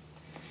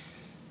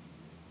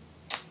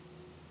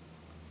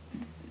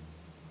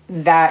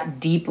 That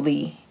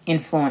deeply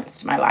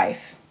influenced my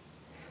life.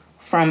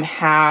 From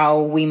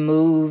how we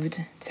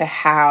moved to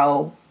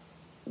how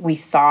we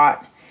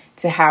thought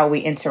to how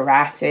we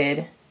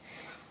interacted.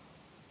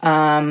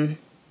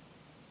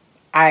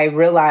 I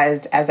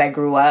realized as I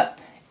grew up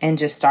and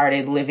just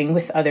started living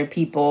with other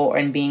people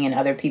and being in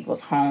other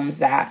people's homes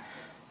that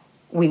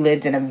we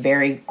lived in a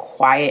very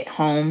quiet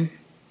home.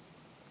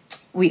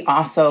 We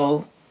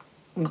also,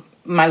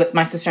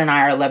 my sister and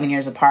I are 11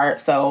 years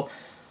apart, so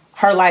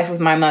her life with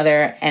my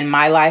mother and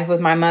my life with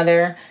my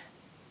mother,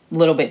 a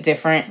little bit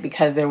different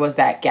because there was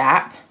that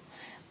gap.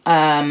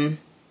 But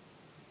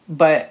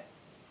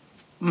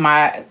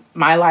my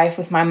life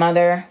with my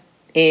mother,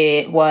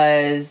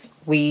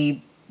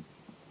 we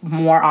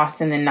more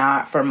often than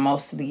not for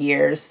most of the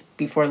years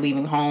before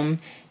leaving home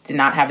did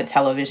not have a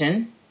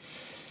television.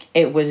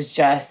 It was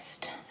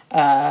just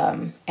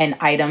an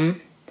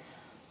item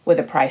with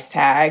a price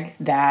tag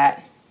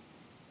that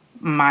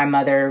my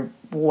mother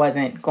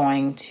wasn't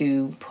going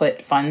to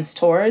put funds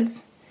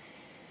towards.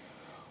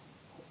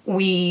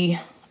 We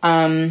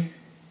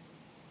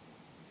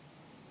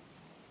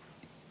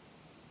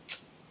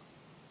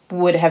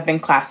would have been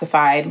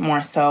classified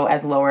more so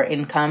as lower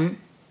income,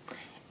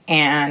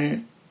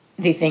 and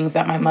the things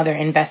that my mother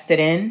invested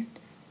in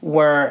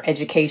were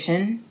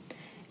education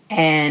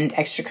and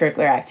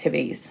extracurricular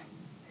activities.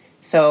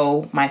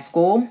 So my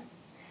school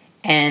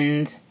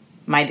and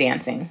my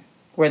dancing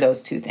were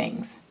those two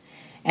things,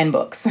 and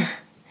books.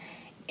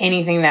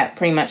 Anything that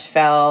pretty much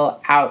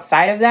fell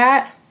outside of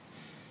that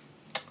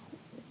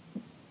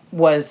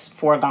was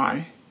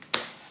foregone.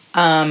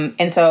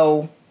 And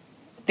so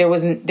there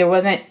wasn't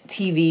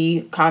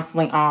TV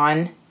constantly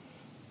on.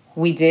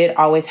 We did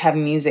always have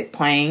music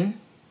playing.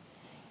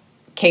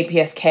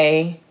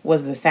 KPFK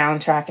was the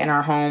soundtrack in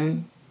our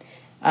home.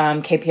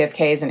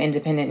 KPFK is an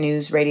independent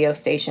news radio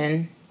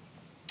station,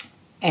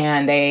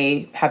 and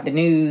they have the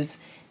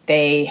news.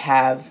 They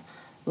have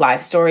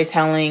live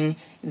storytelling.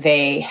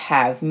 They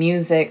have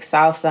music,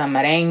 salsa,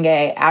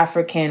 merengue,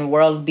 African,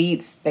 world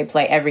beats. They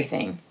play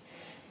everything.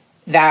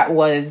 That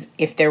was,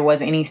 if there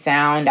was any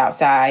sound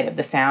outside of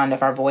the sound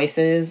of our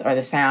voices or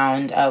the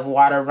sound of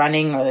water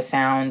running or the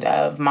sound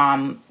of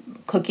mom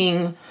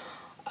cooking,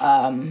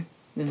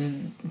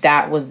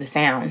 that was the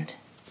sound.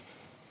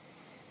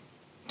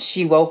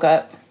 She woke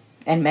up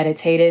and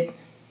meditated.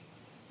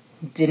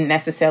 Didn't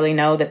necessarily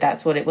know that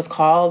that's what it was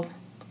called.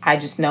 I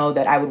just know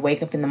that I would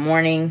wake up in the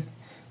morning.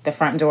 The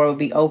front door would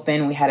be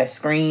open. We had a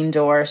screen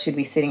door. She'd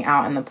be sitting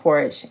out on the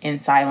porch in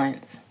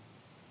silence.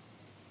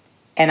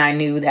 And I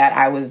knew that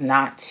I was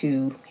not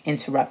to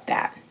interrupt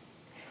that.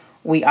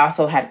 We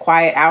also had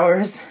quiet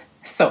hours.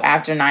 So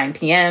after 9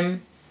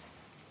 p.m.,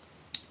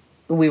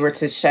 we were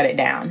to shut it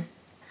down.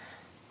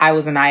 I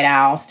was a night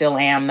owl, still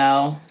am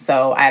though.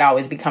 So I'd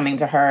always be coming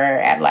to her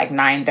at like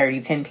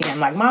 9:30, 10 p.m.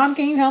 like, Mom,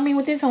 can you help me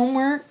with this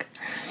homework?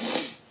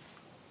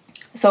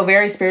 So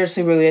very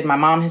spiritually rooted. My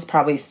mom has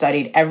probably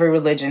studied every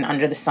religion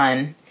under the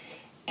sun.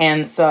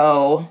 And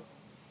so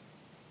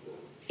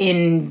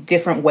in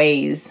different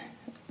ways,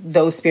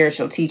 those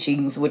spiritual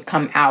teachings would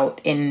come out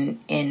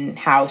in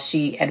how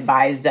she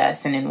advised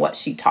us and in what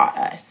she taught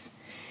us.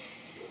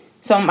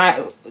 So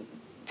my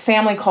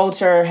family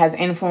culture has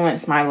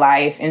influenced my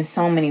life in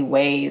so many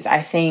ways.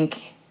 I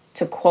think,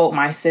 to quote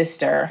my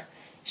sister,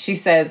 she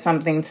said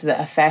something to the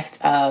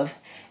effect of,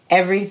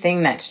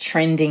 everything that's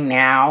trending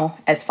now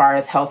as far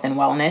as health and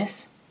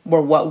wellness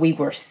were what we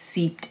were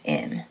seeped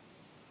in.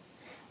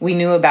 We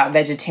knew about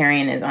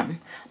vegetarianism.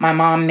 My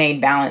mom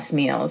made balanced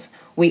meals.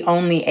 We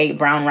only ate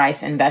brown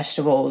rice and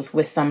vegetables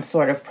with some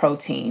sort of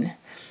protein.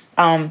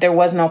 There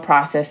was no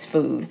processed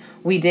food.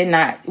 We did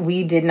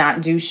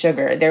not do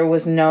sugar. There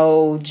was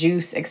no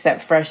juice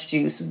except fresh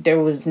juice. There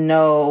was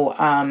no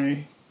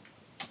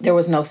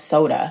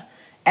soda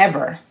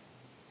ever.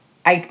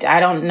 I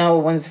don't know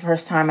when's the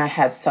first time I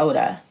had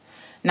soda.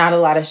 Not a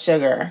lot of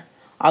sugar,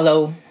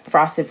 although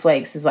Frosted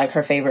Flakes is like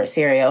her favorite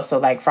cereal. So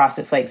like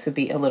Frosted Flakes would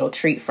be a little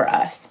treat for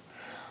us.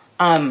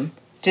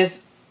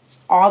 Just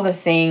all the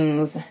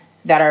things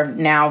that are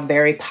now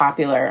very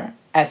popular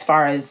as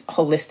far as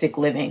holistic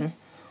living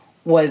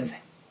was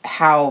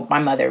how my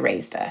mother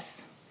raised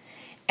us.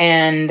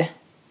 And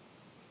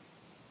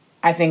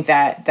I think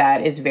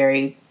that is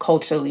very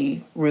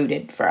culturally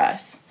rooted for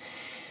us.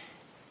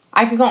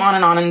 I could go on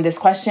and on in this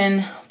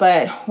question,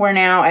 but we're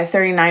now at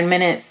 39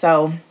 minutes,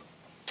 so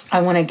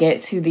I want to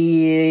get to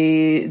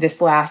this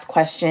last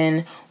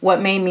question.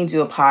 What made me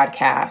do a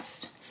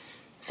podcast?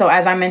 So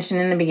as I mentioned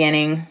in the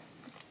beginning,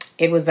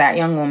 it was that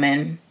young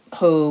woman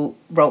who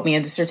wrote me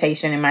a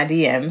dissertation in my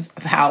DMs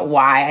about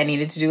why I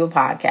needed to do a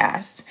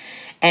podcast.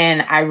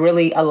 And I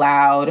really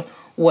allowed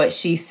what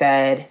she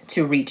said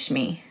to reach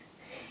me.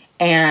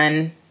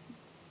 And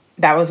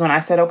that was when I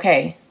said,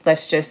 okay,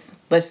 let's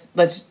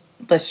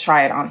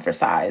try it on for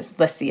size.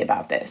 Let's see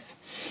about this.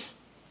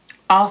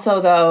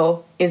 Also,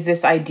 though, is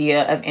this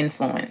idea of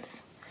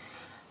influence.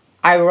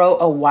 I wrote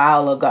a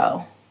while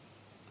ago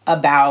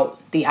about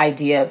the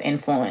idea of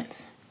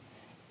influence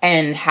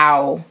and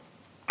how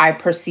I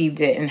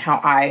perceived it and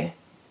how I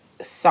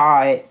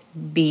saw it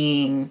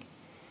being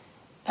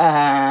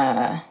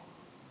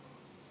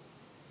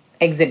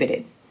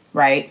exhibited,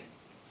 right?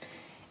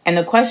 And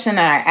the question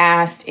that I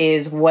asked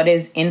is, what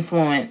is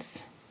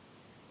influence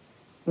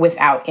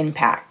without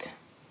impact?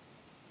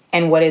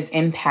 And what is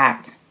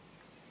impact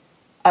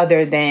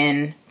other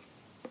than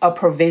a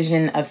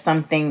provision of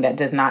something that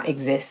does not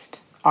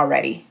exist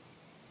already?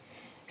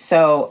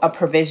 So a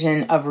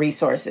provision of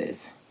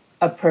resources,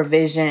 a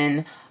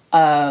provision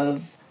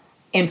of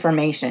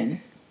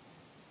information.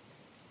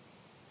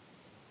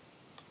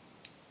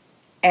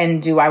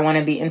 And do I want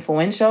to be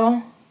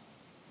influential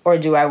or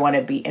do I want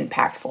to be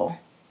impactful?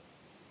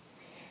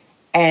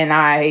 And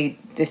I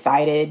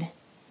decided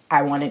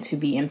I wanted to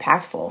be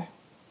impactful.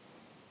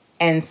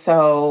 And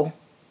so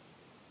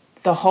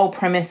the whole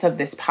premise of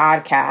this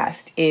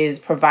podcast is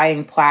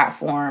providing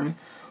platform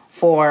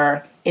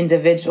for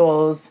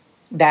individuals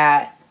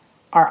that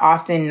are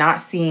often not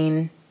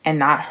seen and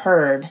not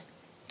heard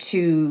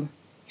to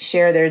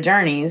share their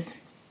journeys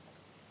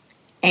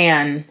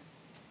and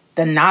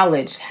the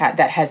knowledge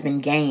that has been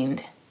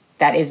gained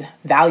that is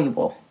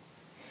valuable,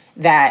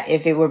 that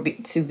if it were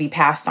to be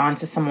passed on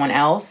to someone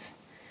else,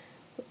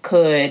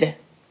 could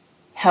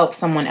help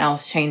someone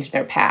else change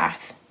their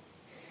path,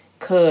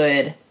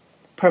 could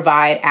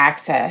provide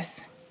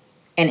access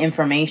and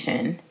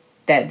information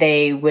that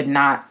they would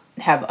not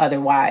have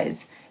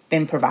otherwise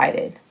been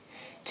provided,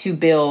 to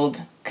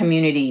build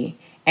community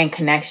and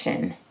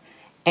connection,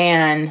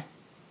 and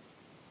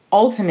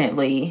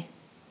ultimately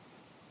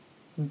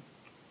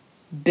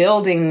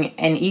building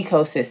an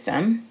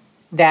ecosystem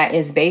that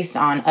is based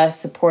on us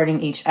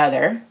supporting each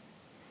other,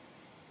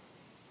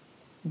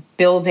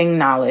 building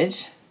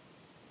knowledge,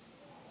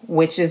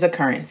 which is a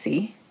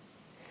currency,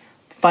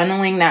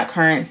 funneling that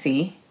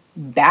currency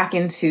back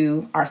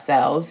into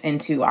ourselves,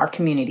 into our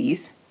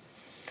communities,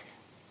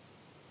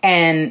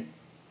 and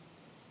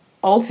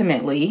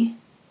ultimately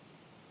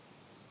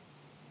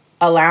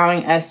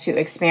allowing us to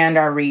expand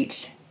our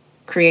reach,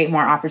 create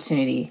more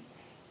opportunity,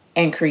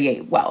 and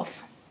create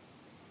wealth.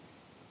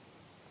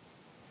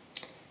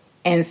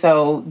 And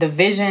so the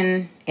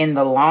vision in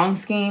the long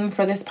scheme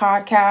for this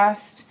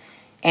podcast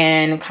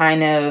and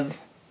kind of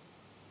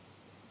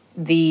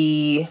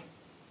the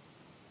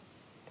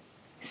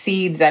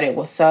seeds that it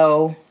will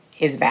sow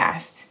is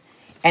vast.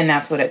 And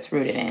that's what it's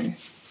rooted in.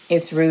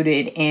 It's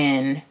rooted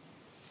in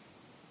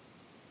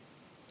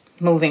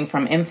moving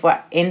from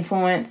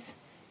influence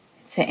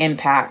to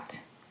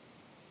impact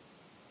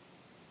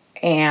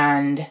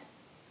and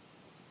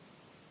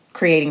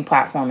creating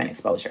platform and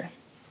exposure.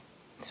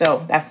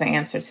 So that's the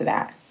answer to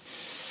that.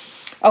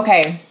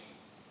 Okay.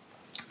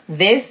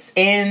 This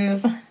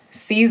ends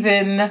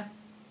season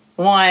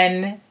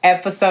 1,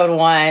 episode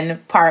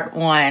 1, part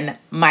 1,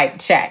 mic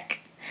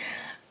check.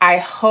 I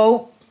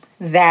hope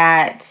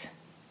that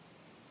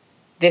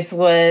this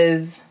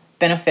was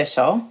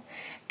beneficial.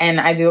 And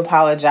I do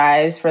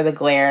apologize for the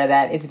glare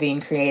that is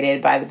being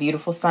created by the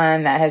beautiful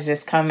sun that has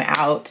just come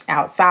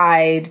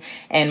outside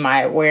and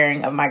my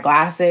wearing of my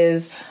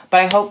glasses. But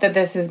I hope that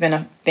this has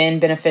been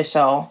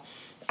beneficial.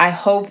 I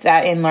hope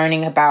that in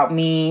learning about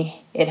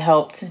me, it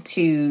helped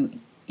you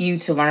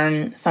to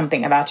learn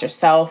something about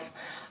yourself.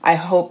 I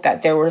hope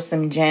that there were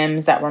some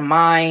gems that were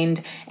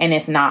mined, and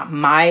if not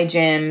my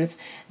gems,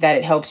 that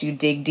it helps you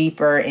dig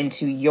deeper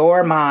into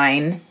your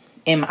mind,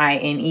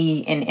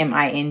 M-I-N-E and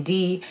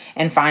M-I-N-D,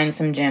 and find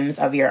some gems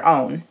of your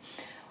own.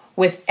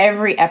 With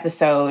every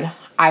episode,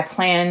 I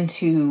plan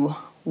to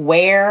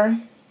wear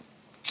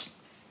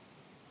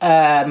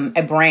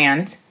a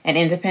brand, an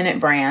independent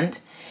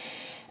brand,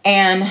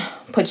 and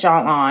put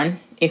y'all on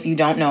if you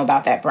don't know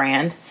about that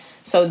brand.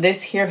 So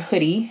this here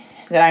hoodie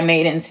that I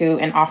made into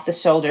an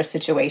off-the-shoulder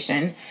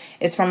situation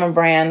is from a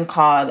brand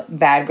called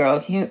Bad Girl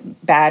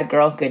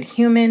Good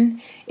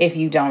Human. If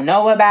you don't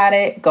know about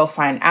it, go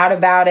find out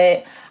about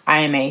it. I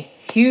am a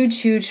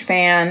huge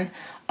fan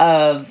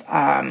of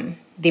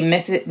the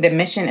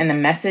mission and the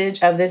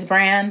message of this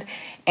brand,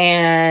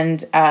 and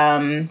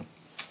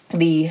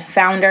the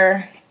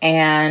founder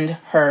and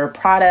her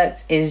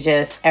product is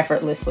just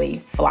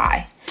effortlessly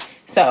fly.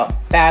 So,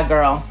 Bad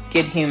Girl,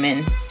 Good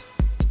Human.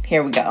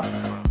 Here we go.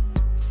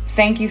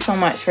 Thank you so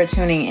much for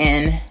tuning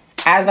in.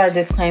 As our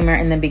disclaimer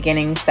in the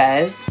beginning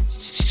says,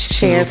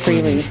 share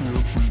freely,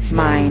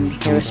 mine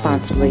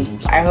irresponsibly.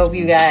 I hope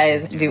you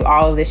guys do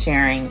all of the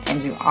sharing and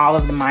do all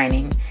of the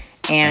mining.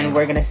 And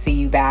we're going to see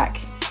you back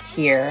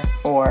here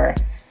for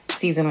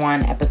season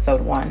 1, episode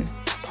 1,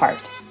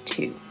 part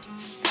 2.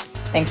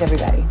 Thanks,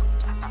 everybody.